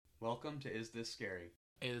Welcome to Is This Scary?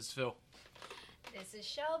 Hey, this is Phil. This is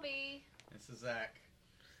Shelby. This is Zach.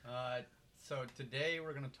 So today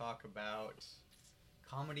we're going to talk about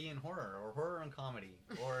comedy and horror, or horror and comedy,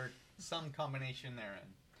 or some combination therein.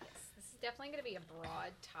 Yes, this is definitely going to be a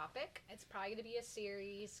broad topic. It's probably going to be a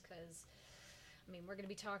series because, we're going to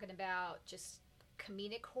be talking about just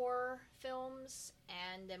comedic horror films,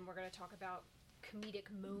 and then we're going to talk about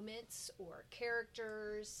comedic moments or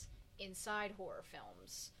characters inside horror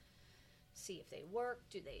films. See if they work,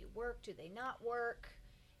 do they not work,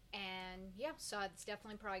 and yeah, so it's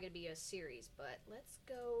definitely probably going to be a series, but let's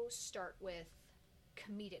go start with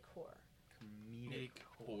comedic horror. Comedic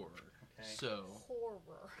horror. Okay. So.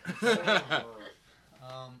 Horror.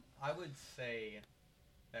 I would say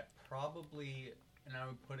that probably, and I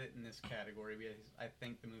would put it in this category because I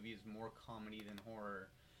think the movie is more comedy than horror,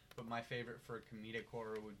 but my favorite for comedic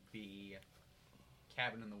horror would be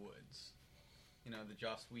Cabin in the Woods. You know, the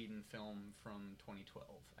Joss Whedon film from 2012.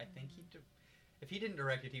 I think if he didn't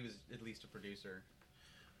direct it, he was at least a producer.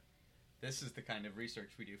 This is the kind of research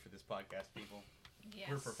we do for this podcast, people. Yes.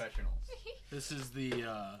 We're professionals. This is the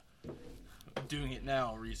doing it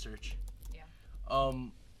now research. Yeah.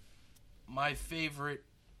 My favorite,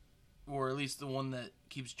 or at least the one that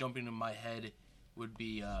keeps jumping in my head, would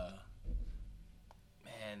be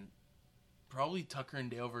probably Tucker and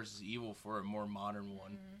Dale versus Evil for a more modern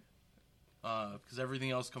one. Because everything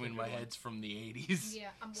else coming to my head's from the 80s. Yeah,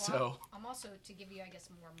 I'm also, to give you, I guess,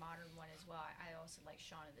 a more modern one as well, I also like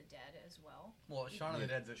Shaun of the Dead as well. Well, Shaun of the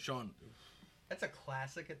Dead's Shaun. That's a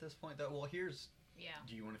classic at this point, though. Well, here's... Yeah.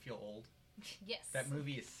 Do you want to feel old? Yes. That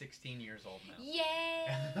movie is 16 years old now.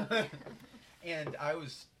 Yay! And I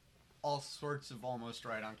was all sorts of almost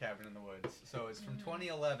right on Cabin in the Woods. So it's from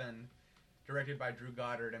 2011, directed by Drew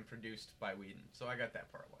Goddard and produced by Whedon. So I got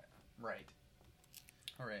that part right.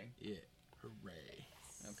 Hooray. Yeah. Hooray.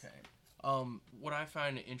 Okay. What I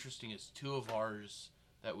find interesting is two of ours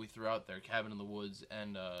that we threw out there, Cabin in the Woods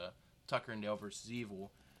and Tucker and Dale vs.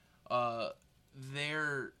 Evil,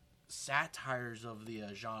 they're satires of the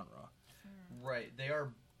genre. Right. They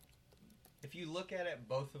are... If you look at it,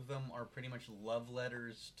 both of them are pretty much love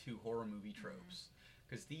letters to horror movie tropes.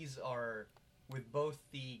 Because these are... With both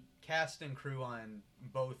the cast and crew on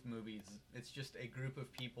both movies, it's just a group of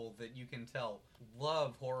people that you can tell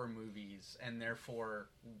love horror movies and therefore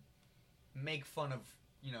make fun of,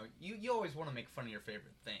 you always want to make fun of your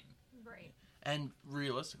favorite thing. Right. And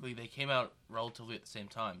realistically, they came out relatively at the same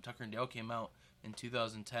time. Tucker and Dale came out in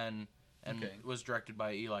 2010 and was directed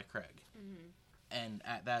by Eli Craig. And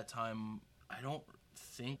at that time, I don't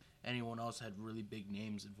think anyone else had really big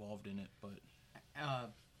names involved in it, but...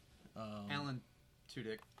 Alan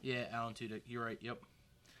Tudyk. Yeah, Alan Tudyk. You're right. Yep.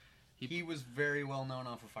 He was very well known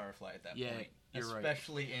off of Firefly at that point. You're right.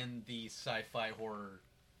 Especially in the sci-fi horror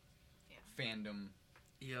fandom.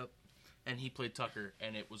 Yep. And he played Tucker,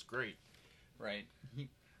 and it was great. Right.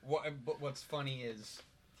 But what's funny is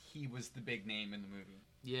he was the big name in the movie.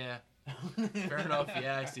 Yeah. Fair enough.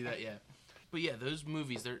 Yeah, I see that. Yeah. But yeah, those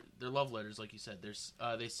movies, they're love letters, like you said.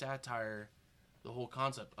 They satire the whole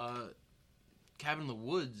concept. Cabin in the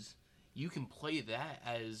Woods, you can play that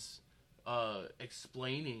as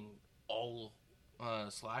explaining all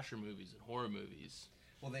slasher movies and horror movies.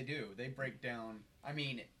 Well, they do. They break down...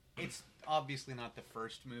 it's obviously not the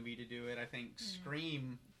first movie to do it. I think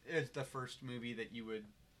Scream is the first movie that you would...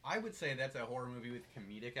 I would say that's a horror movie with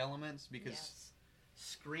comedic elements, because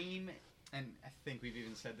Scream... And I think we've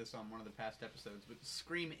even said this on one of the past episodes, but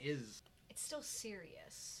Scream is... It's still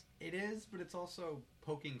serious. It is, but it's also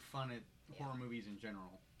poking fun at horror movies in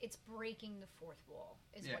general. It's breaking the fourth wall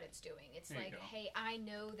is what it's doing. It's there like, hey, I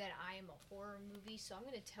know that I am a horror movie, so I'm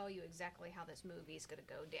going to tell you exactly how this movie is going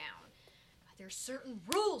to go down. There's certain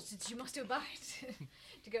rules that you must abide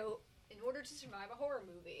to go in order to survive a horror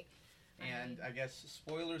movie. And I guess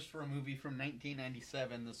spoilers for a movie from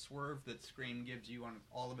 1997, the swerve that Scream gives you on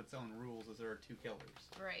all of its own rules is there are two killers.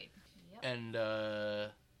 Right. Yep. And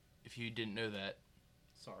if you didn't know that,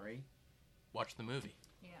 sorry, watch the movie.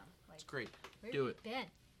 Yeah. It's great. Where Do have it. you been?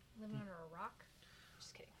 Living under a rock?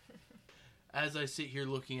 Just kidding. As I sit here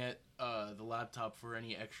looking at the laptop for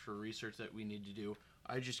any extra research that we need to do,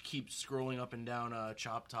 I just keep scrolling up and down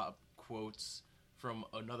Chop Top quotes from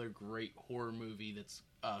another great horror movie that's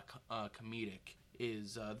comedic,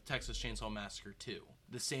 is the Texas Chainsaw Massacre 2.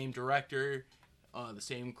 The same director, the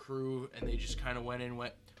same crew, and they just kind of went,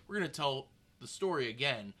 we're going to tell the story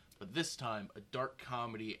again, but this time a dark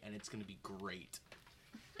comedy, and it's going to be great.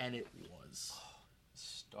 And it was.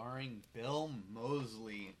 Starring Bill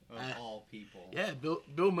Moseley, of all people. Yeah,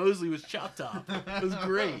 Bill Moseley was Chop Top. It was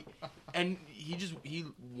great. And he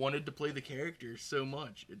wanted to play the character so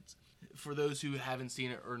much. It's, for those who haven't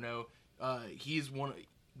seen it or know, he's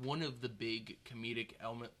one of the big comedic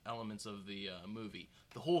elements of the movie.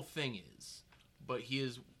 The whole thing is, but he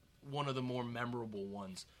is one of the more memorable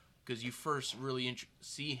ones because you first really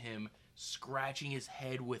see him scratching his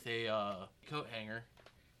head with a coat hanger,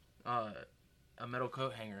 a metal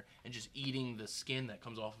coat hanger, and just eating the skin that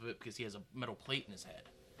comes off of it because he has a metal plate in his head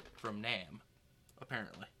from Nam,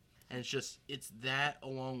 apparently. And it's that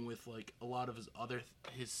along with like a lot of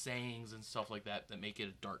his sayings and stuff like that make it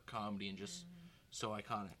a dark comedy and just so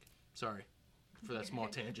iconic. Sorry for that small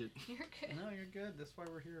tangent. You're good. No, you're good. That's why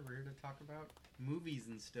we're here. We're here to talk about movies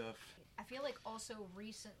and stuff. I feel like also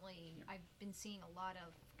recently I've been seeing a lot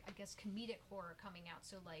of, I guess, comedic horror coming out.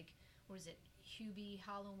 So like, what is it? Hubie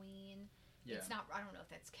Halloween. Yeah. It's not. I don't know if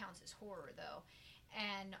that counts as horror though.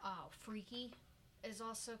 And Freaky is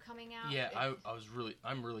also coming out. Yeah,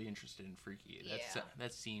 I'm really interested in Freaky.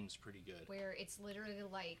 That seems pretty good. Where it's literally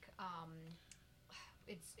like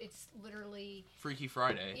it's literally Freaky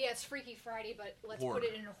Friday. Yeah, it's Freaky Friday, but let's put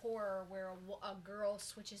it in a horror where a girl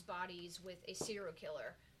switches bodies with a serial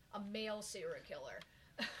killer, a male serial killer.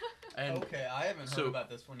 And okay, I haven't heard about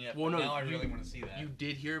this one yet. Well, but no, now I really want to see that. You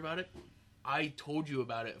did hear about it? I told you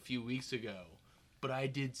about it a few weeks ago, but I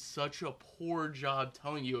did such a poor job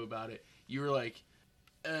telling you about it. You were like,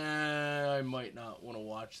 I might not want to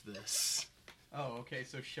watch this. Oh, okay,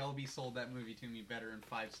 so Shelby sold that movie to me better in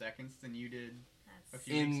 5 seconds than you did a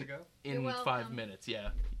few weeks ago? In 5 minutes, yeah.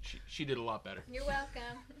 She did a lot better. You're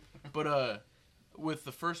welcome. But, with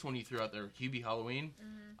the first one you threw out there, Hubie Halloween,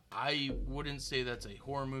 I wouldn't say that's a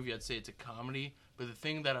horror movie. I'd say it's a comedy. But the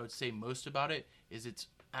thing that I would say most about it is it's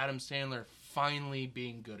Adam Sandler finally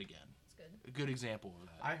being good again. That's good. A good example of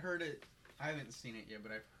that. I heard it. I haven't seen it yet,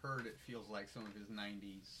 but I've heard it feels like some of his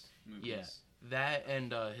 90s movies. Yeah, that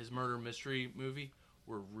and his murder mystery movie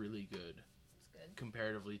were really good. That's good.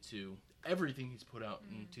 Comparatively to everything he's put out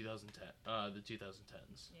in 2010, the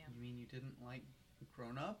 2010s. Yeah. You mean you didn't like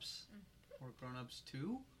Grown Ups? Or Grown Ups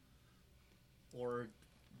 2? Or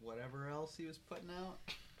whatever else he was putting out?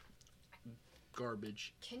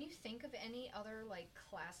 Garbage. Can you think of any other like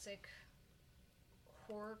classic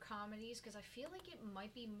horror comedies? Because I feel like it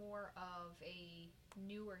might be more of a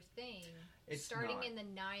newer thing, It's starting not. in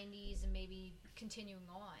the 90s and maybe continuing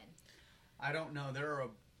on. I don't know. There are a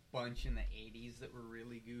bunch in the 80s that were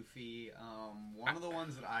really goofy. One of the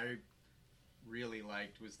ones that I really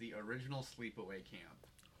liked was the original Sleepaway Camp.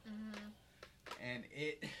 And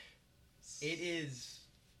it is...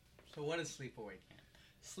 So what is Sleepaway Camp?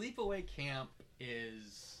 Sleepaway Camp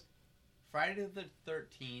is Friday the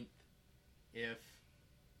 13th if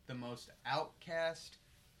the most outcast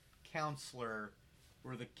counselor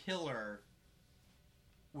were the killer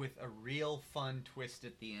with a real fun twist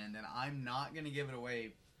at the end. And I'm not going to give it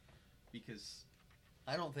away because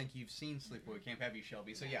I don't think you've seen Sleepaway Camp, have you,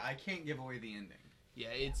 Shelby? So yeah, I can't give away the ending. Yeah,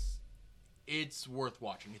 it's worth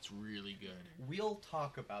watching. It's really good. We'll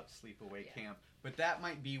talk about Sleepaway Camp, but that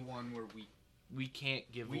might be one where we can't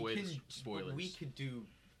give away the spoilers. We could do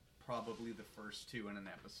probably the first two in an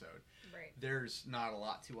episode. Right. There's not a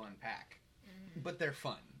lot to unpack, but they're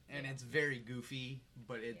fun and it's very goofy.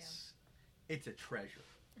 But it's a treasure.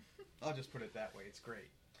 I'll just put it that way. It's great.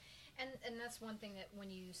 And that's one thing that when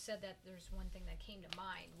you said that, there's one thing that came to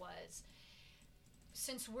mind was,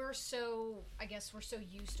 since we're so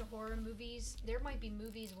used to horror movies, there might be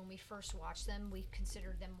movies when we first watched them, we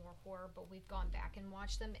considered them more horror, but we've gone back and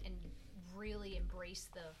watched them and really embrace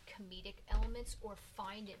the comedic elements or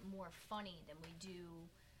find it more funny than we do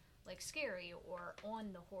like scary or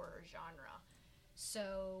on the horror genre.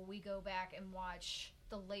 So we go back and watch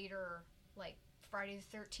the later like Friday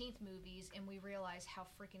the 13th movies and we realize how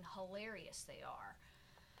freaking hilarious they are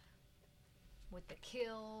with the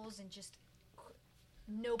kills and just,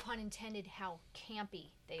 no pun intended, how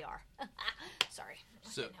campy they are. Sorry, I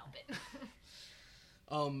couldn't help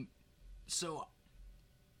it. So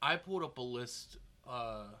I pulled up a list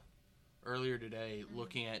earlier today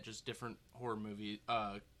looking at just different horror movies,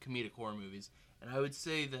 comedic horror movies, and I would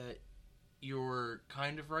say that you're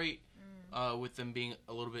kind of right with them being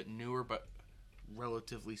a little bit newer, but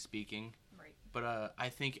relatively speaking. Right. But I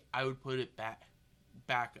think I would put it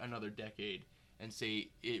back another decade and say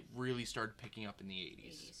it really started picking up in the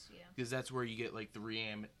 80s. Yeah. Because that's where you get like the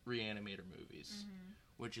Reanimator movies,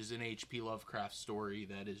 which is an H.P. Lovecraft story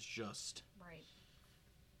that is just... Right.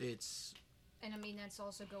 It's... And I mean, that's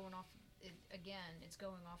also going off, it's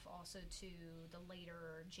going off also to the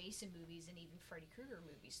later Jason movies and even Freddy Krueger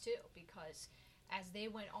movies too, because as they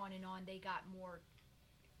went on and on, they got more.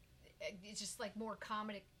 It's just like more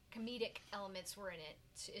comedic elements were in it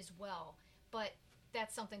as well. But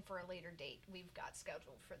that's something for a later date. We've got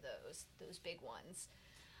scheduled for those big ones.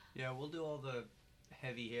 Yeah, we'll do all the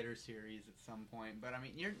heavy hitter series at some point. But I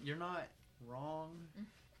mean, you're not wrong.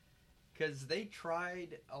 Because they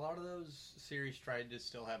tried, a lot of those series tried to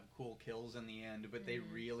still have cool kills in the end, but they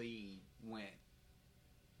really went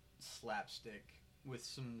slapstick with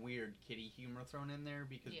some weird kiddie humor thrown in there,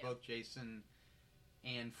 because both Jason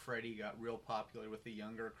and Freddy got real popular with the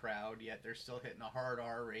younger crowd, yet they're still hitting a hard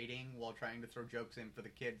R rating while trying to throw jokes in for the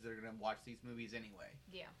kids that are going to watch these movies anyway.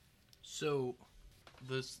 Yeah. So,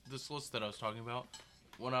 this list that I was talking about,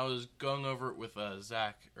 when I was going over it with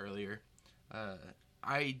Zach earlier,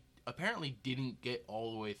 I apparently didn't get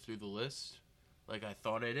all the way through the list like I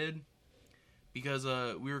thought I did, because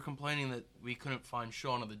we were complaining that we couldn't find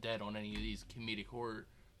Shaun of the Dead on any of these comedic horror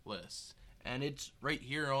lists, and it's right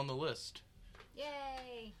here on the list.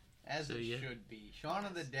 Yay! As it should be. Shaun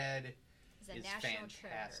of the Dead is fantastic.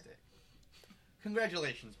 Treasure.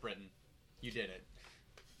 Congratulations, Britain. You did it.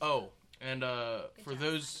 Oh, and for job,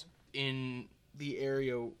 those in the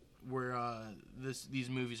area where this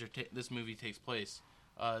movie takes place,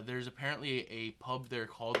 there's apparently a pub there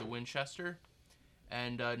called the Winchester,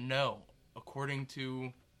 and no, according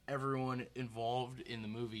to everyone involved in the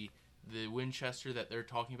movie, the Winchester that they're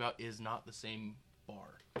talking about is not the same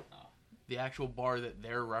bar. Oh. The actual bar that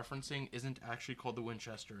they're referencing isn't actually called the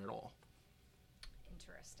Winchester at all.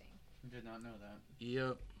 Interesting. Did not know that.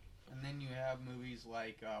 Yep. And then you have movies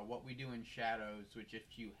like What We Do in Shadows, which, if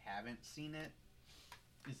you haven't seen it,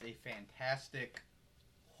 is a fantastic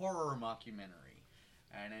horror mockumentary.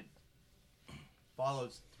 And it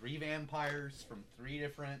follows 3 vampires from 3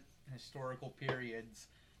 different historical periods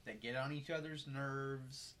that get on each other's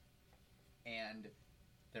nerves, and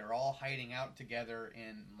they're all hiding out together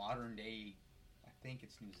in modern day, I think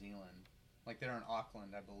it's New Zealand. Like, they're in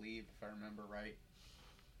Auckland, I believe, if I remember right.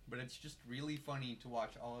 But it's just really funny to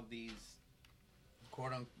watch all of these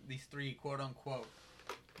these 3 quote-unquote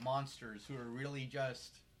monsters who are really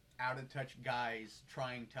just out-of-touch guys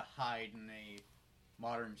trying to hide in a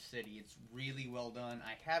modern city. It's really well done.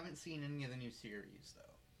 I haven't seen any of the new series,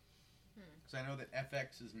 though. Because I know that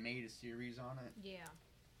FX has made a series on it. Yeah.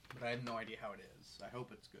 But I have no idea how it is. I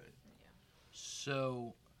hope it's good. Yeah.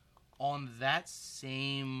 So, on that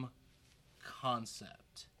same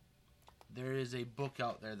concept, there is a book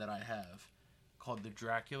out there that I have called the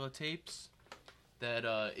Dracula Tapes that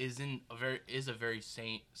is a very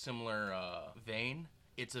similar vein.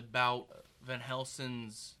 It's about Van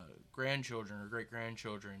Helsing's grandchildren or great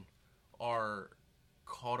grandchildren are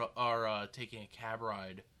taking a cab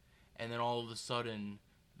ride, and then all of a sudden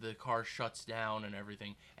the car shuts down and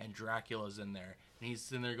everything, and Dracula's in there, and he's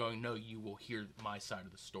sitting there going, "No, you will hear my side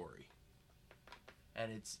of the story,"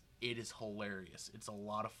 and it is hilarious. It's a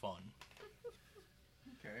lot of fun.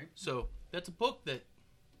 Okay. So that's a book that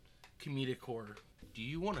comedic horror. Do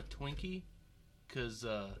you want a Twinkie? Because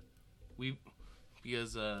I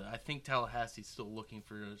think Tallahassee's still looking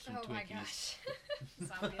for some Twinkies. Oh my gosh.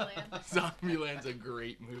 Zombieland. Zombieland's a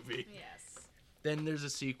great movie. Yes. Then there's a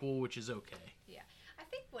sequel, which is okay. Yeah. I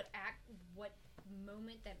think what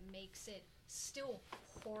moment that makes it still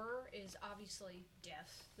horror is obviously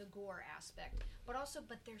death, the gore aspect,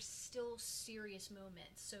 but there's still serious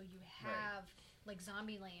moments. So you have like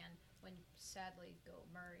Zombieland, when sadly Bill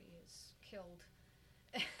Murray is killed,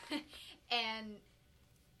 and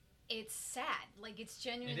it's sad. Like, it's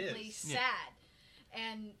genuinely sad. Yeah.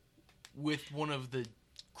 And with one of the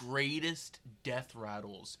greatest death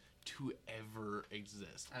rattles to ever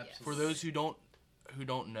exist. Absolutely. For those who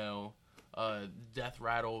don't know, death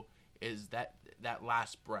rattle is that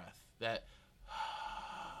last breath, that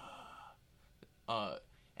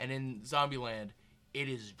and in Zombieland it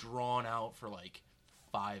is drawn out for like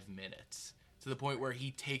 5 minutes, to the point where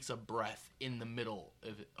he takes a breath in the middle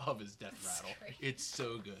of his death rattle. Great. It's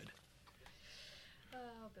so good.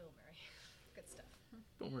 Oh, Bill Murray. Good stuff.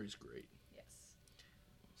 Bill Murray's great. Yes.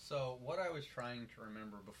 So, what I was trying to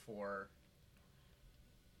remember before,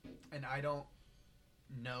 and I don't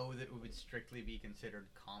know that it would strictly be considered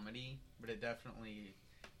comedy, but it definitely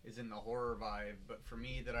is in the horror vibe. But for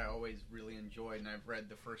me, that I always really enjoyed, and I've read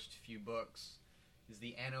the first few books, is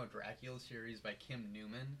the Anno Dracula series by Kim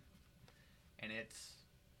Newman. And it's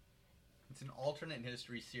an alternate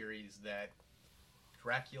history series that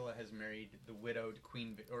Dracula has married the widowed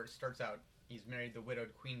Queen, or it starts out, he's married the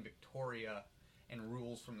widowed Queen Victoria and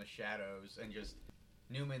rules from the shadows, and just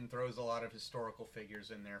Newman throws a lot of historical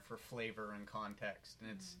figures in there for flavor and context,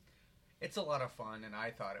 and it's a lot of fun, and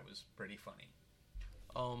I thought it was pretty funny.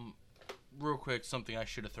 real quick, something I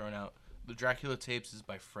should have thrown out. The Dracula tapes is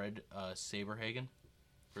by Fred Saberhagen,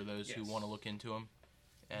 for those who want to look into him.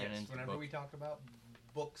 And yes, whenever we talk about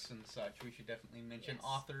books and such, we should definitely mention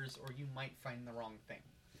authors, or you might find the wrong thing.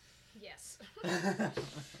 Yes. Trying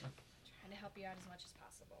to help you out as much as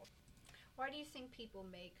possible. Why do you think people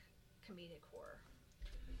make comedic horror?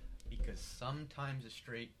 Because sometimes a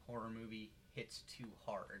straight horror movie hits too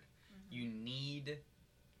hard. Mm-hmm. You need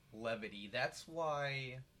levity. That's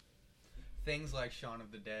why things like Shaun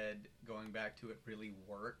of the Dead, going back to it, really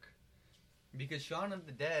work. Because Shaun of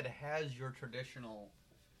the Dead has your traditional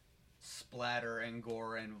splatter and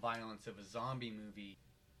gore and violence of a zombie movie,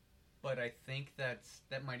 but I think that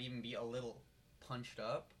might even be a little punched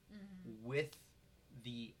up with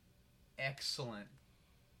the excellent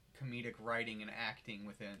comedic writing and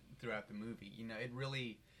acting throughout the movie. You know,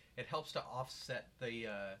 it helps to offset the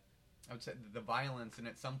I would say the violence, and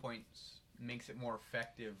at some points makes it more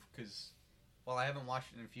effective. Because while I haven't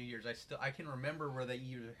watched it in a few years, I can remember where they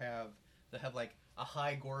have like a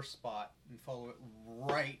high gore spot and follow it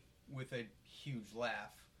right with a huge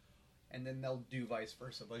laugh, and then they'll do vice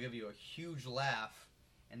versa. They'll give you a huge laugh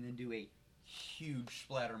and then do a huge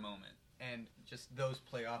splatter moment, and just those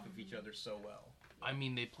play off of each other so well. I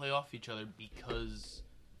mean, they play off each other because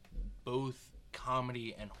both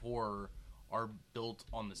comedy and horror are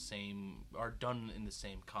done in the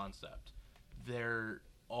same concept. They're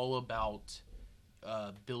all about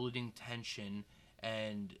building tension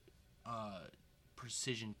and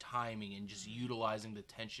precision timing, and just utilizing the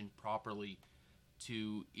tension properly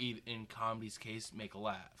to, in comedy's case, get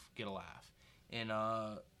a laugh. In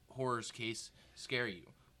horror's case, scare you.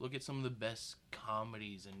 Look at some of the best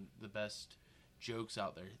comedies and the best jokes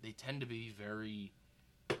out there. They tend to be very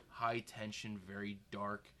high tension, very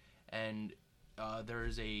dark, and there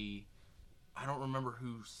is I don't remember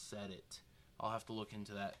who said it. I'll have to look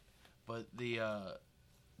into that. But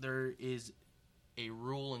there is a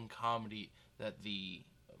rule in comedy that the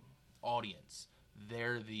audience,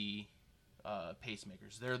 they're the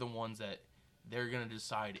pacemakers. They're the ones that they're going to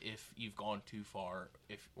decide if you've gone too far,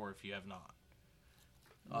 if you have not.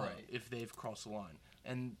 Right. If they've crossed the line.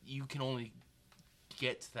 And you can only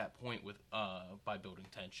get to that point by building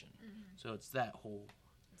tension. Mm-hmm. So it's that whole...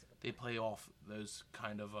 They play off those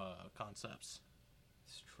kind of concepts.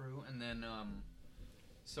 It's true. And then,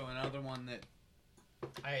 so another one that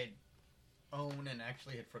I had owned and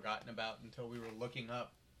actually had forgotten about until we were looking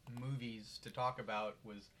up movies to talk about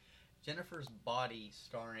was Jennifer's Body,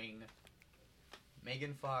 starring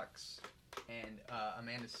Megan Fox and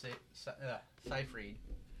Amanda Seyfried.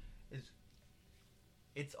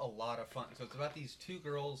 It's a lot of fun. So it's about these two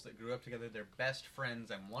girls that grew up together. They're best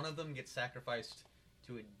friends, and one of them gets sacrificed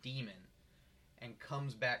to a demon and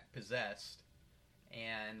comes back possessed.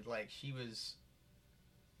 And like, she was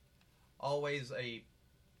always a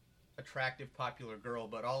attractive, popular girl,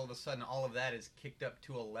 but all of a sudden all of that is kicked up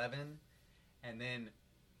to 11, and then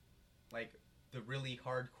like the really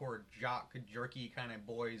hardcore jock jerky kind of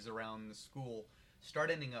boys around the school start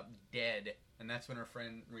ending up dead, and that's when her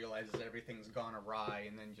friend realizes everything's gone awry.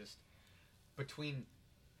 And then just between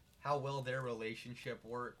how well their relationship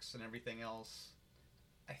works and everything else,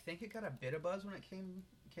 I think it got a bit of buzz when it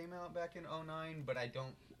came out back in 2009, but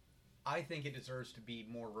I think it deserves to be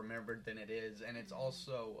more remembered than it is. And it's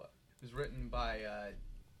also, it was written by,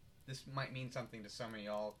 this might mean something to some of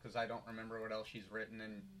y'all, because I don't remember what else she's written,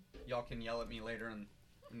 and y'all can yell at me later in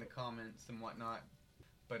the comments and whatnot.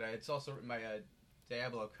 But it's also written by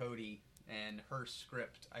Diablo Cody, and her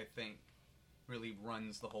script, I think, really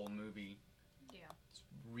runs the whole movie. Yeah. It's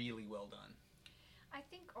really well done. I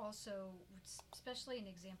think also, especially an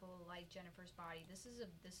example like Jennifer's Body, this is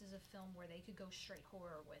a film where they could go straight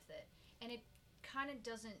horror with it, and it kind of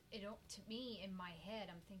doesn't. To me, in my head,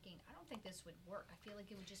 I'm thinking, I don't think this would work. I feel like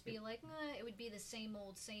it would just be like, it would be the same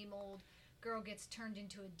old girl gets turned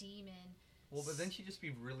into a demon. Well, but then she'd just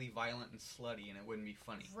be really violent and slutty, and it wouldn't be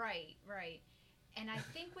funny. Right. And I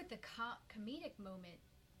think with the comedic moment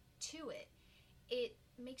to it, it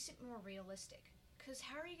makes it more realistic. Because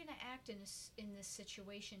how are you going to act in this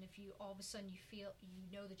situation if you all of a sudden you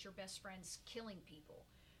know that your best friend's killing people?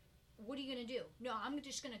 What are you going to do? No, I'm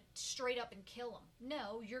just going to straight up and kill him.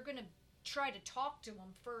 No, you're going to try to talk to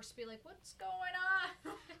him first. Be like, what's going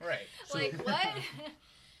on? Right. Like, what?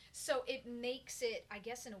 So it makes it, I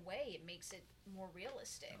guess in a way, it makes it more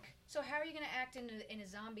realistic. Oh. So how are you going to act in a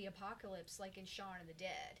zombie apocalypse like in Shaun of the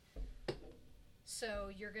Dead? So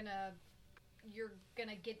you're gonna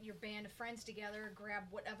get your band of friends together, grab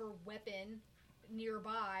whatever weapon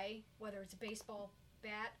nearby, whether it's a baseball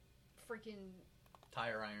bat, freaking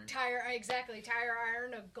tire iron, tire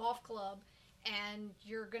iron, a golf club, and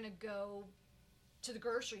you're gonna go to the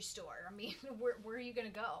grocery store. I mean, where are you gonna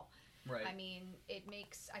go? Right. I mean, it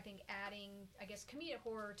makes, I think, adding, I guess, comedic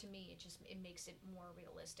horror to me, it makes it more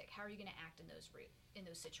realistic. How are you gonna act in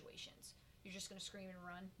those situations? You're just gonna scream and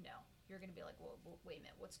run? No, you're gonna be like, whoa, wait a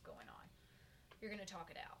minute, what's going on? You're gonna talk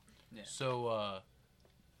it out. Yeah. So,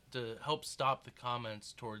 to help stop the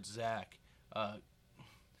comments towards Zach,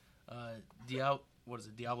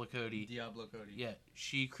 Diablo Cody? Diablo Cody. Yeah,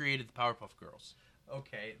 she created the Powerpuff Girls.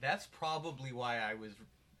 Okay, that's probably why I was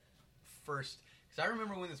first... Because I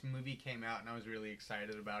remember when this movie came out, and I was really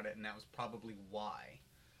excited about it, and that was probably why.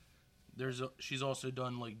 She's also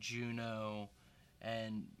done, like, Juno,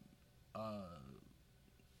 and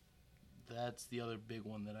that's the other big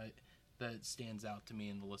one that stands out to me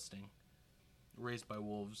in the listing. Raised by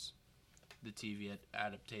Wolves, the TV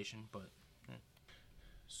adaptation, but... Yeah.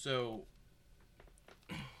 So,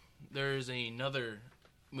 there's another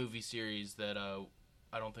movie series that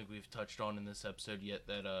I don't think we've touched on in this episode yet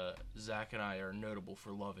that Zach and I are notable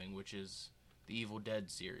for loving, which is the Evil Dead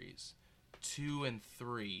series. 2 and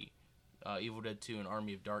 3, Evil Dead 2 and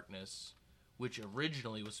Army of Darkness, which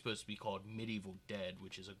originally was supposed to be called Medieval Dead,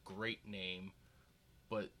 which is a great name,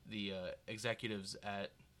 but the executives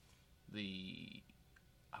at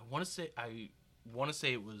I want to say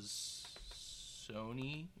it was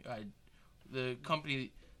Sony, the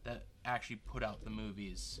company that actually put out the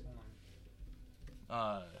movies,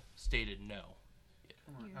 stated no.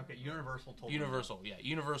 Okay, Universal told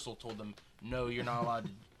Universal told them no, you're not allowed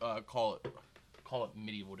to call it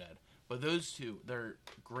Medieval Dead. But those two, they're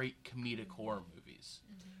great comedic horror movies.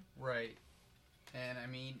 Mm-hmm. Right. And I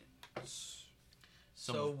mean,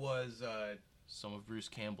 some of Bruce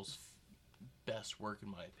Campbell's best work, in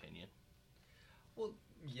my opinion. Well,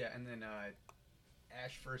 yeah, and then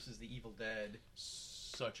Ash versus the Evil Dead.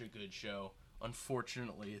 Such a good show.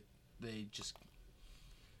 Unfortunately, they just...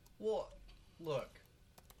 Well, look.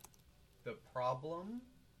 The problem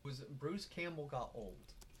was that Bruce Campbell got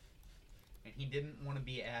old. And he didn't want to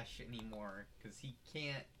be Ash anymore, because he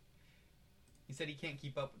said he can't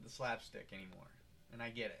keep up with the slapstick anymore. And I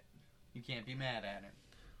get it. You can't be mad at him.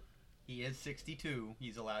 He is 62.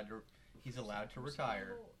 He's allowed to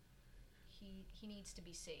retire. He needs to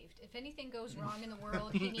be saved. If anything goes wrong in the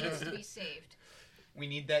world, he needs to be saved. We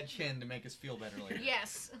need that chin to make us feel better later.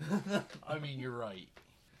 Yes. I mean, you're right.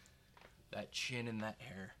 That chin and that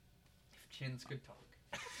hair. If chins could talk.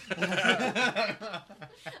 Oh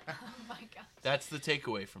my god. That's the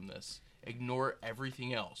takeaway from this. Ignore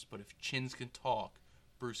everything else, but if chins can talk,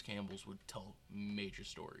 Bruce Campbell's would tell major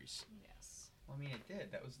stories. Yes. Well, I mean, it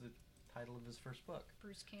did. That was the title of his first book.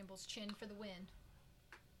 Bruce Campbell's Chin for the Win.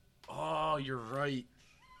 Oh, you're right.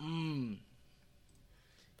 You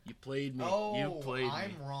played me. Oh, you played me.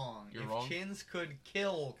 I'm wrong. You're if wrong? Chins Could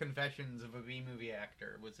Kill Confessions of a B-Movie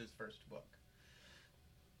Actor was his first book.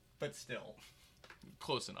 But still.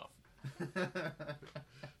 Close enough.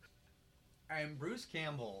 And Bruce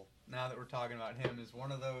Campbell, now that we're talking about him, is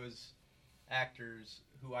one of those actors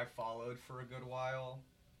who I followed for a good while,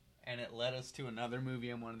 and it led us to another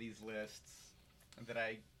movie on one of these lists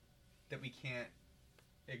that we can't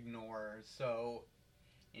ignore. So,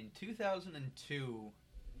 in 2002,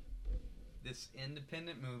 this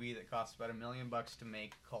independent movie that cost about $1 million to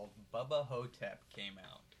make called Bubba Hotep came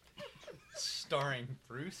out, starring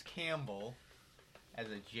Bruce Campbell as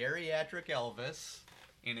a geriatric Elvis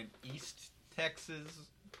in an East Texas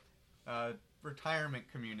retirement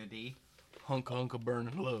community. Hunka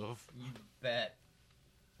burning love. You bet.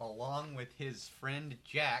 Along with his friend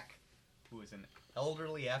Jack, who is an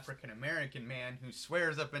elderly African-American man who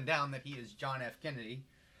swears up and down that he is John F. Kennedy,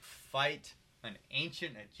 fight an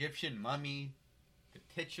ancient Egyptian mummy, the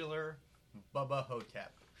titular Bubba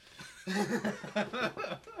Hotep.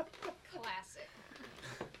 Classic.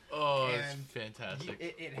 Oh, And it's fantastic.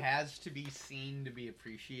 It has to be seen to be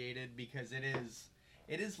appreciated because it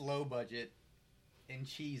is low budget and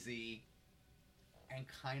cheesy and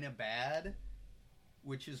kind of bad,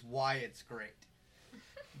 which is why it's great.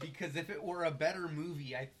 Because if it were a better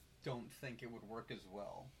movie, I don't think it would work as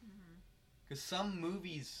well. Because some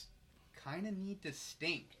movies kind of need to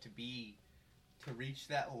stink to reach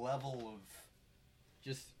that level of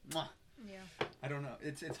just mwah. Yeah. I don't know.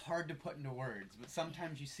 It's hard to put into words, but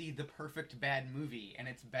sometimes you see the perfect bad movie, and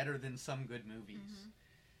it's better than some good movies. Mm-hmm.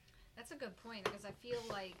 That's a good point, because I feel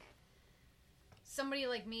like somebody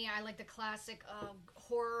like me, I like the classic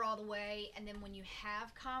horror all the way, and then when you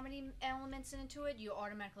have comedy elements into it, you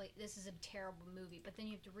automatically, this is a terrible movie. But then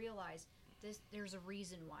you have to realize there's a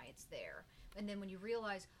reason why it's there. And then when you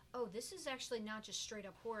realize, oh, this is actually not just straight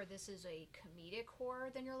up horror, this is a comedic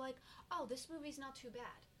horror, then you're like, oh, this movie's not too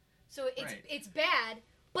bad. So it's bad,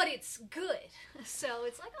 but it's good. So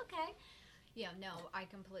it's like, okay. Yeah, no, I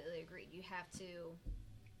completely agree. You have to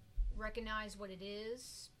recognize what it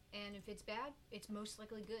is, and if it's bad, it's most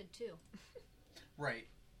likely good, too. Right.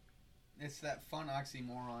 It's that fun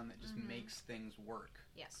oxymoron that just makes things work.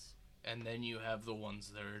 Yes. And then you have the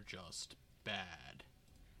ones that are just bad.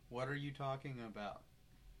 What are you talking about?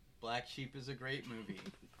 Black Sheep is a great movie.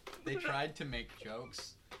 They tried to make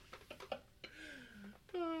jokes.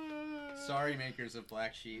 Sorry, makers of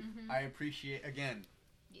Black Sheep. I appreciate, again,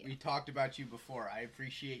 we talked about you before. I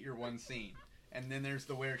appreciate your one scene. And then there's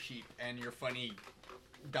the were-sheep, and your funny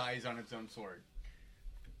dies on its own sword.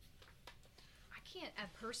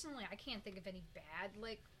 Personally, I can't think of any bad,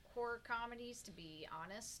 like, horror comedies, to be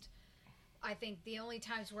honest. I think the only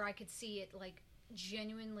times where I could see it, like,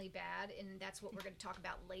 genuinely bad, and that's what we're going to talk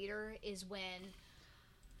about later, is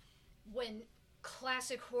when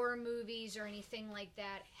classic horror movies or anything like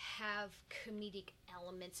that have comedic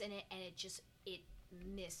elements in it, and it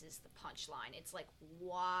misses the punchline. It's like,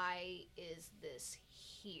 why is this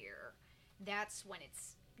here? That's when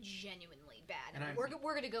it's genuinely bad. And we're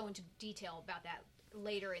going to go into detail about that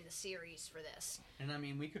later in the series for this. And I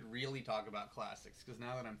mean, we could really talk about classics, because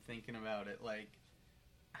now that I'm thinking about it, like,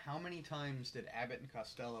 how many times did Abbott and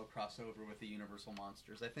Costello cross over with the Universal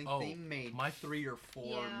Monsters? I think they made 3 or 4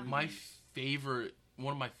 movies. One of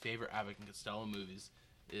my favorite Abbott and Costello movies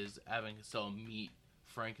is Abbott and Costello Meet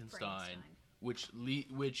Frankenstein. Which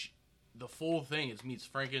the full thing is meets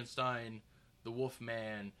Frankenstein, the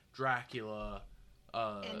Wolfman, Dracula,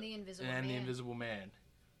 and the Invisible Man.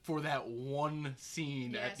 For that one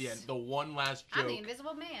scene at the end, the one last joke. I'm the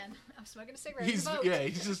Invisible Man. I'm smoking a cigarette in the boat. Yeah,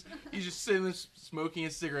 he's just sitting there smoking a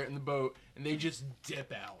cigarette in the boat, and they just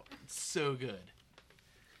dip out. It's so good.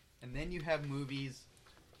 And then you have movies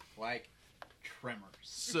like Tremors.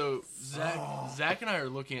 So Zach and I are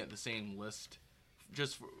looking at the same list.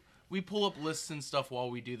 We pull up lists and stuff while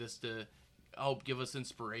we do this to help give us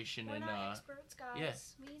inspiration. We're not experts, guys. Yeah.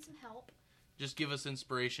 We need some help. Just give us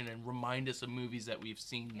inspiration and remind us of movies that we've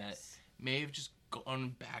seen that may have just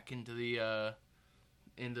gone back into the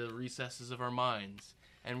recesses of our minds.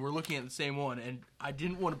 And we're looking at the same one. And I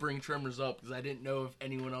didn't want to bring Tremors up because I didn't know if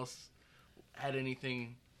anyone else had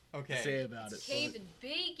anything to say about it. Kevin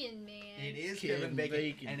Bacon, man. It is Kevin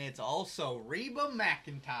Bacon. And it's also Reba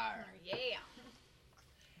McEntire. Oh, yeah.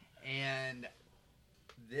 And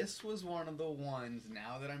this was one of the ones,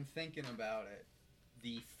 now that I'm thinking about it,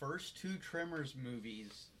 the first 2 Tremors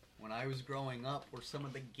movies, when I was growing up, were some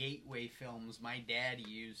of the gateway films my dad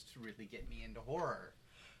used to really get me into horror.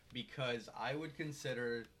 Because I would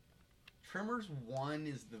consider Tremors 1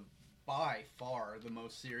 is by far the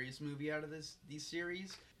most serious movie out of these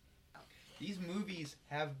series. These movies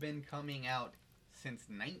have been coming out since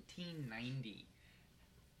 1990.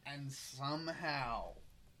 And somehow,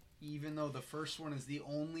 even though the first one is the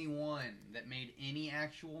only one that made any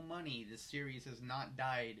actual money, this series has not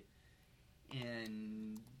died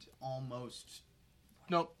in almost...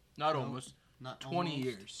 Nope, not almost. Not 20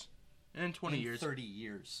 years. In 20 years. 30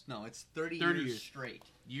 years. No, it's 30 years straight.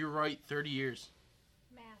 You're right, 30 years.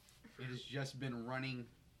 Math. It has just been running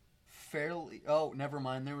fairly... Oh, never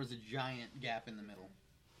mind. There was a giant gap in the middle.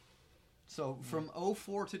 So, from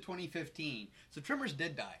 2004 to 2015. So, Tremors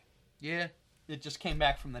did die. Yeah. It just came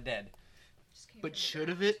back from the dead. But should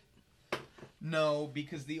have it? No,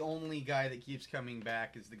 because the only guy that keeps coming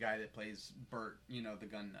back is the guy that plays Bert, the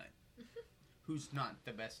gun nut. Who's not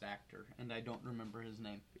the best actor, and I don't remember his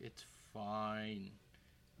name. It's fine.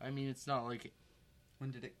 I mean, it's not like...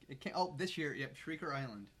 When did it came? Oh, this year. Yep, Shrieker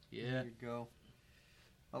Island. Yeah. There you go.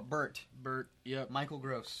 Oh, Bert, yep. Michael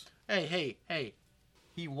Gross. Hey.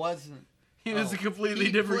 He wasn't... He was a completely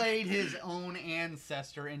different... He played his own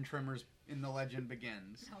ancestor in Tremors in The Legend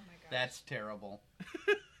Begins. Oh my god. That's terrible.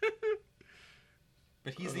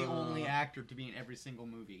 But he's the only actor to be in every single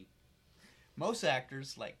movie. Most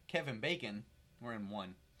actors, like Kevin Bacon, were in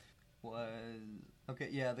one.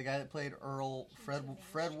 The guy that played Earl,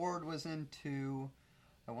 Fred Ward was in 2.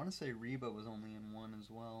 I want to say Reba was only in 1 as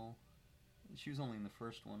well. She was only in the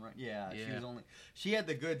first one, right? Yeah. She had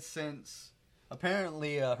the good sense...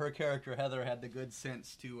 Apparently, her character, Heather, had the good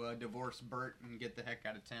sense to divorce Bert and get the heck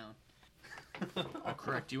out of town. I'll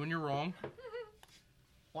correct you when you're wrong.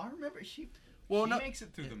 Well, I remember she makes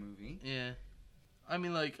it through the movie. Yeah. I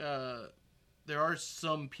mean, like, there are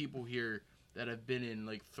some people here that have been in,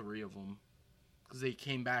 like, 3 of them. Because they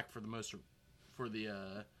came back for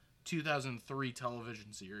the 2003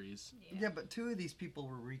 television series. Yeah, but 2 of these people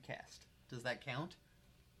were recast. Does that count?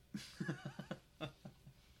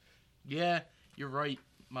 Yeah. You're right.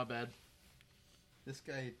 My bad. This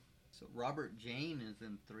guy, So Robert Jane is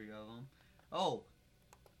in 3 of them. Oh,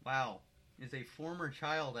 wow. Is a former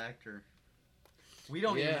child actor. We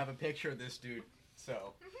don't even have a picture of this dude,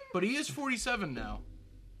 so. But he is 47 now.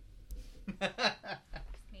 Made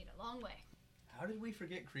a long way. How did we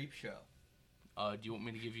forget Creepshow? Do you want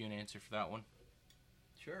me to give you an answer for that one?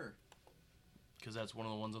 Sure. Because that's one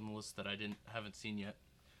of the ones on the list that I haven't seen yet.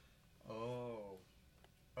 Oh.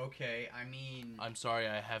 Okay, I mean... I'm sorry,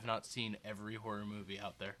 I have not seen every horror movie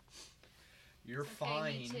out there. You're Okay,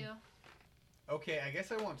 fine. me too. Okay, I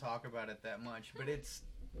guess I won't talk about it that much, but it's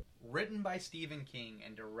written by Stephen King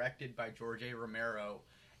and directed by George A. Romero,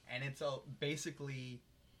 and it's basically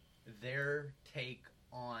their take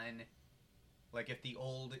on, like, if the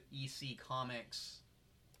old EC comics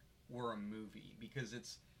were a movie, because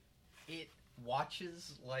it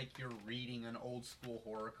watches like you're reading an old school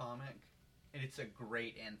horror comic, and it's a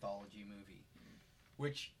great anthology movie,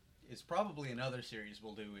 which is probably another series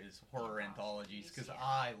we'll do is horror anthologies, because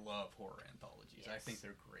I love horror anthologies. Yes. I think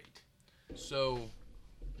they're great. So,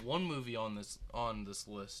 one movie on this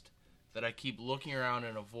list that I keep looking around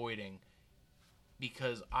and avoiding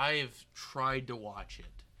because I've tried to watch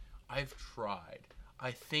it. I've tried.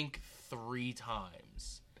 I think 3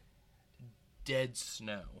 times. Dead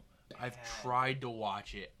Snow. I've tried to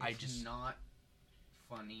watch it. It's not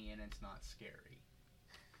funny and it's not scary.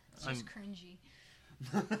 It's just cringy.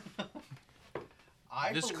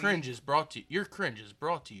 Your cringe is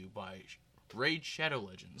brought to you by Raid Shadow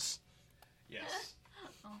Legends. Yes.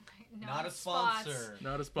 Oh my, Not a sponsor.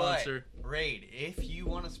 Not a sponsor. But, Raid, if you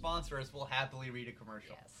want to sponsor us, we'll happily read a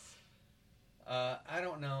commercial. Yes. I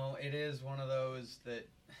don't know. It is one of those that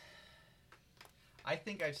I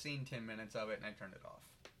think I've seen 10 minutes of it and I turned it off.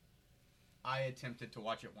 I attempted to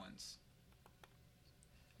watch it once.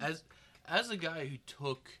 As a guy who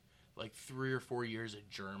took like 3 or 4 years of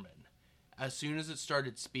German, as soon as it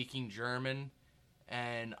started speaking German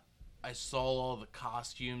and I saw all the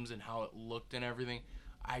costumes and how it looked and everything,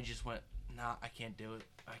 I just went, nah, I can't do it.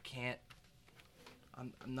 I can't.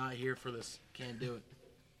 I'm not here for this. Can't do it.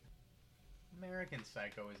 American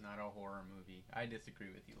Psycho is not a horror movie. I disagree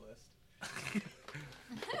with you, List.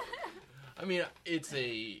 I mean, it's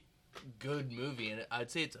a good movie, and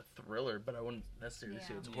I'd say it's a thriller, but I wouldn't necessarily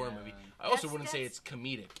say it's a horror movie. I also wouldn't say it's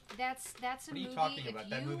comedic. That's a movie. What are you talking about?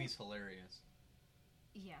 That movie's hilarious.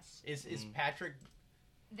 Yes. Is Patrick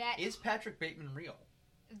Bateman real?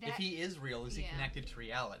 If he is real, is he connected to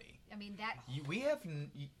reality? I mean that.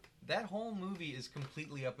 That whole movie is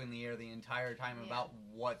completely up in the air the entire time about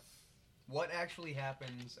what actually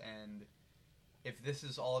happens and if this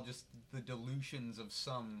is all just the delusions of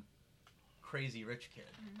some crazy rich kid.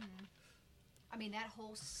 Mm-hmm. I mean, that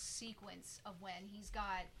whole sequence of when he's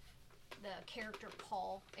got the character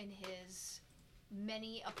Paul in his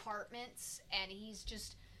many apartments and he's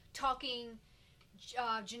just talking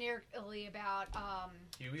generically about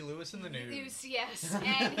Huey Lewis in the news. Yes,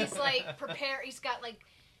 and he's like he's got like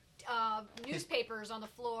newspapers on the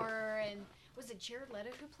floor, and was it Jared Leto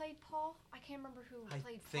who played Paul? I can't remember who played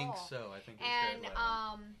Paul. I think so. I think it was Jared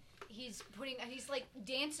Leto. He's like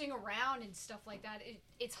dancing around and stuff like that.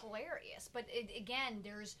 It's hilarious, but again,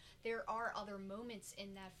 there are other moments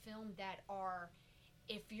in that film that are,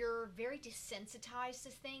 if you're very desensitized to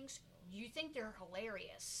things, you think they're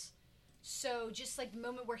hilarious. So just like the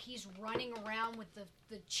moment where he's running around with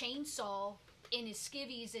the chainsaw in his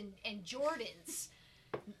skivvies and Jordans.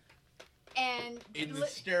 And in the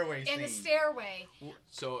stairway scene. In the stairway.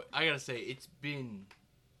 So I gotta say, it's been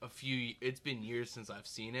years since I've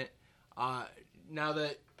seen it. Now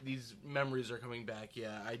that these memories are coming back,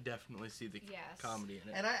 I definitely see the comedy in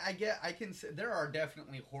it. And I can say there are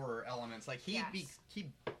definitely horror elements. Like he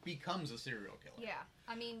becomes a serial killer. Yeah,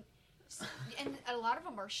 I mean, and a lot of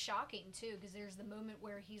them are shocking too, because there's the moment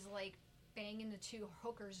where he's like banging the 2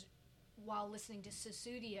 hookers while listening to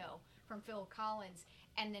Susudio from Phil Collins,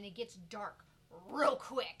 and then it gets dark real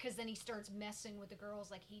quick because then he starts messing with the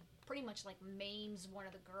girls. Like he pretty much like maims one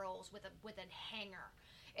of the girls with a hanger.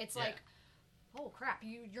 It's like, oh crap,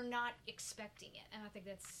 you're not expecting it, and I think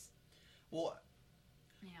that's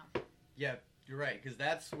yeah, you're right, because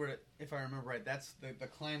that's where, if I remember right, that's the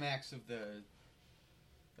climax of the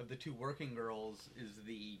 2 working girls is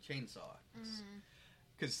the chainsaw,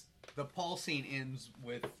 because the Paul scene ends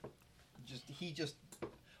with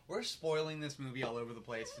we're spoiling this movie all over the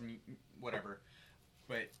place and whatever,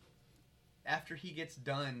 but after he gets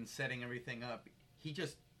done setting everything up, he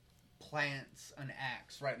just plants an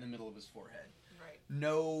axe right in the middle of his forehead. Right.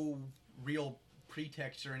 No real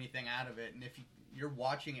pretext or anything out of it, and if you're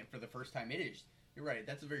watching it for the first time, you're right,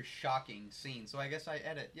 that's a very shocking scene. So I guess I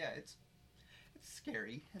edit, it's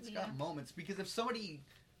scary. It's got moments, because if somebody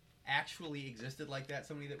actually existed like that.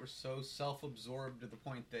 Somebody that was so self-absorbed to the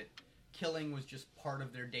point that killing was just part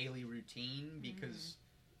of their daily routine because,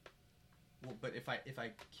 well, but if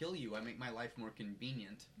I kill you, I make my life more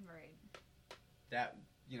convenient. Right. That,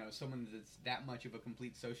 someone that's that much of a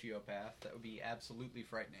complete sociopath, that would be absolutely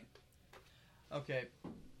frightening. Okay,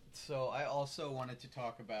 so I also wanted to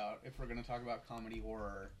talk about, if we're going to talk about comedy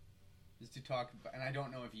horror, is to talk about, and I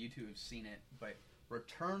don't know if you two have seen it, but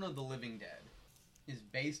Return of the Living Dead is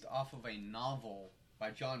based off of a novel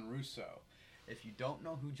by John Russo. If you don't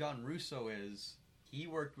know who John Russo is, he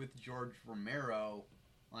worked with George Romero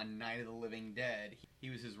on Night of the Living Dead. He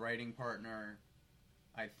was his writing partner.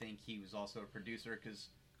 I think he was also a producer, because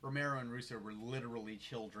Romero and Russo were literally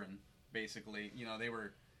children, basically. They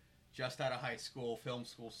were just out of high school, film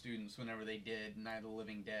school students whenever they did Night of the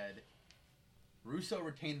Living Dead. Russo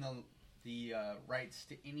retained the rights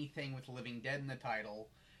to anything with Living Dead in the title,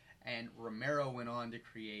 and Romero went on to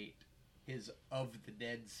create his Of the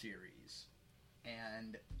Dead series.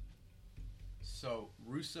 And so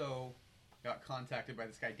Russo got contacted by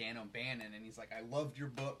this guy Dan O'Bannon, and he's like, I loved your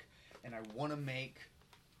book, and I want to make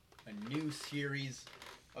a new series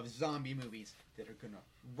of zombie movies that are going to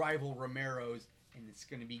rival Romero's, and it's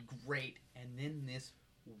going to be great. And then this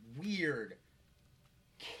weird,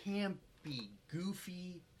 campy,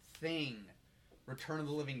 goofy thing, Return of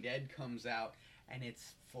the Living Dead, comes out, and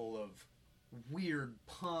it's full of weird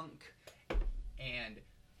punk and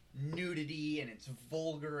nudity, and it's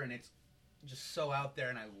vulgar, and it's just so out there,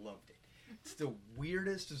 and I loved it. It's the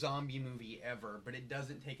weirdest zombie movie ever, but it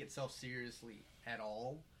doesn't take itself seriously at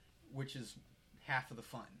all, which is half of the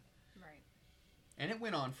fun. Right. And it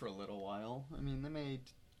went on for a little while. I mean, they made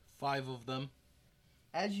 5 of them.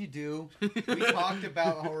 As you do. We talked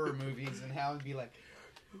about horror movies and how it'd be like,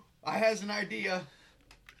 I has an idea.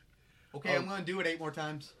 Okay, I'm going to do it 8 more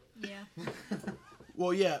times. Yeah.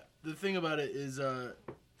 Well, yeah, the thing about it is,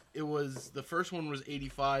 it was, the first one was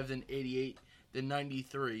 85, then 88, then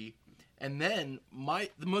 93, and then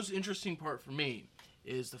the most interesting part for me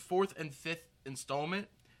is the 4th and 5th installment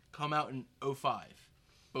come out in 05,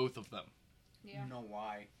 both of them. Yeah. You know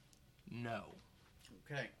why? No.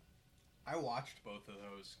 Okay. I watched both of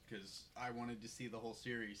those because I wanted to see the whole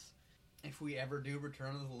series. If we ever do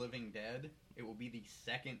Return of the Living Dead, it will be the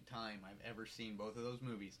second time I've ever seen both of those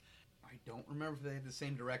movies. I don't remember if they had the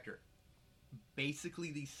same director.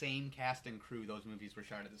 Basically the same cast and crew. Those movies were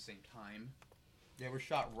shot at the same time. They were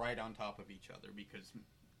shot right on top of each other because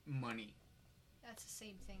money. That's the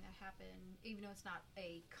same thing that happened, even though it's not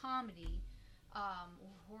a comedy,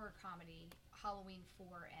 or horror comedy. Halloween 4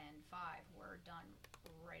 and 5 were done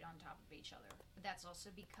right on top of each other. But that's also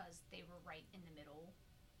because they were right in the middle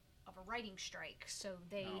of a writing strike, so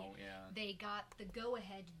they got the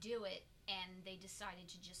go-ahead to do it, and they decided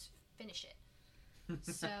to just finish it.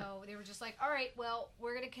 So they were just like, all right, well,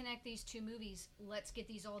 we're going to connect these 2 movies. Let's get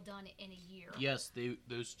these all done in a year. Yes,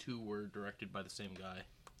 those 2 were directed by the same guy.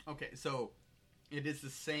 Okay, so it is the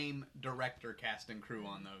same director, cast, and crew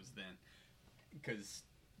on those then, because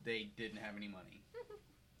they didn't have any money.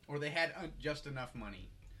 Or they had just enough money.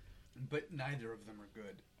 But neither of them are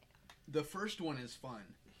good. The first one is fun.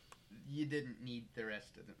 You didn't need the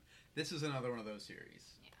rest of them. This is another one of those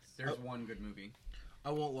series. Yes. There's one good movie.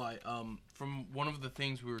 I won't lie. From one of the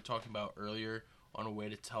things we were talking about earlier on a way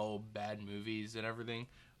to tell bad movies and everything,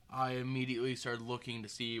 I immediately started looking to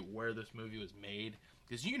see where this movie was made.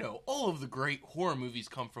 Because, all of the great horror movies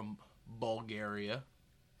come from Bulgaria.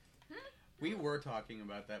 We were talking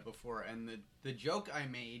about that before, and the joke I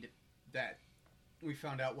made that we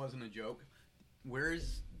found out wasn't a joke.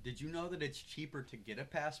 Did you know that it's cheaper to get a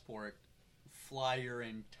passport, fly your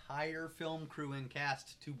entire film crew and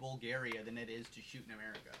cast to Bulgaria than it is to shoot in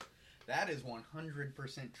America? That is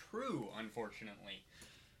 100% true, unfortunately.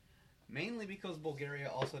 Mainly because Bulgaria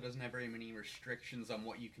also doesn't have very many restrictions on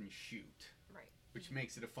what you can shoot. Right. Which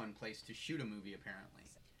makes it a fun place to shoot a movie, apparently.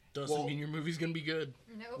 Doesn't mean your movie's going to be good.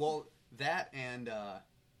 Nope. Well, that and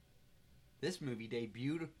this movie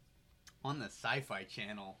debuted on the Sci-Fi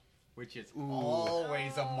Channel, which is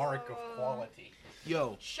always a mark of quality.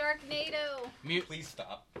 Yo. Sharknado. Please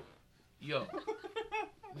stop. Yo.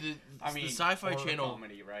 the the Sci-Fi Channel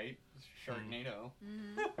comedy, right? Sharknado.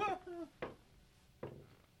 Mm-hmm.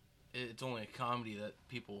 It's only a comedy that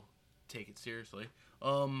people take it seriously.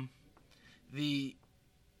 The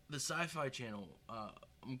Sci-Fi Channel,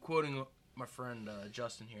 I'm quoting my friend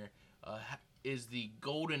Justin here, is the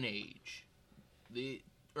golden age. The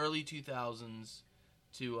early 2000s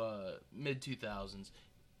to mid 2000s,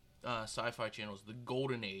 Sci-Fi Channel is the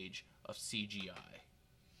golden age of CGI,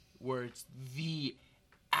 where it's the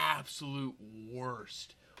absolute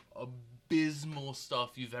worst abysmal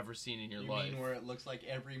stuff you've ever seen in your life. You mean where it looks like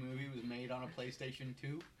every movie was made on a PlayStation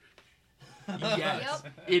 2? Yes,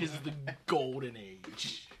 it is the golden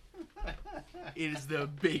age. It is the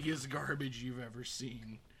biggest garbage you've ever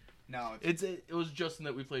seen. No, It was Justin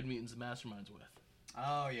that we played Mutants and Masterminds with.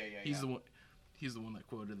 Oh yeah. He's the one. He's the one that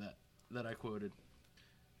quoted that I quoted.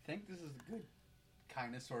 I think this is a good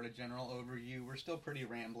kind of sort of general overview. We're still pretty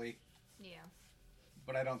rambly, Yeah.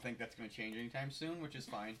 but I don't think that's going to change anytime soon, which is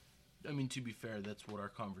fine. I mean, to be fair, that's what our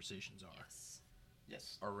conversations are. Yes.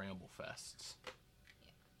 Yes. Our ramble fests.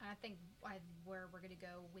 I think where we're going to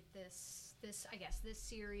go with this I guess this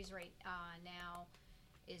series right now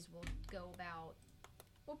is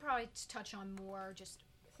we'll probably touch on more just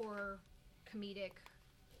horror comedic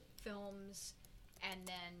films, and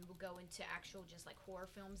then we'll go into actual just like horror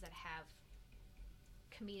films that have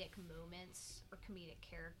comedic moments or comedic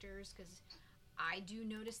characters, because I do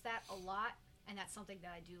notice that a lot, and that's something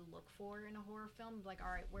that I do look for in a horror film. Like,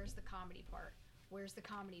 all right, where's the comedy part? Where's the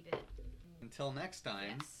comedy bit? Until next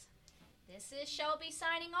time. Yes. This is Shelby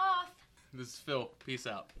signing off. This is Phil. Peace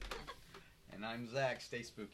out. And I'm Zach. Stay spooky.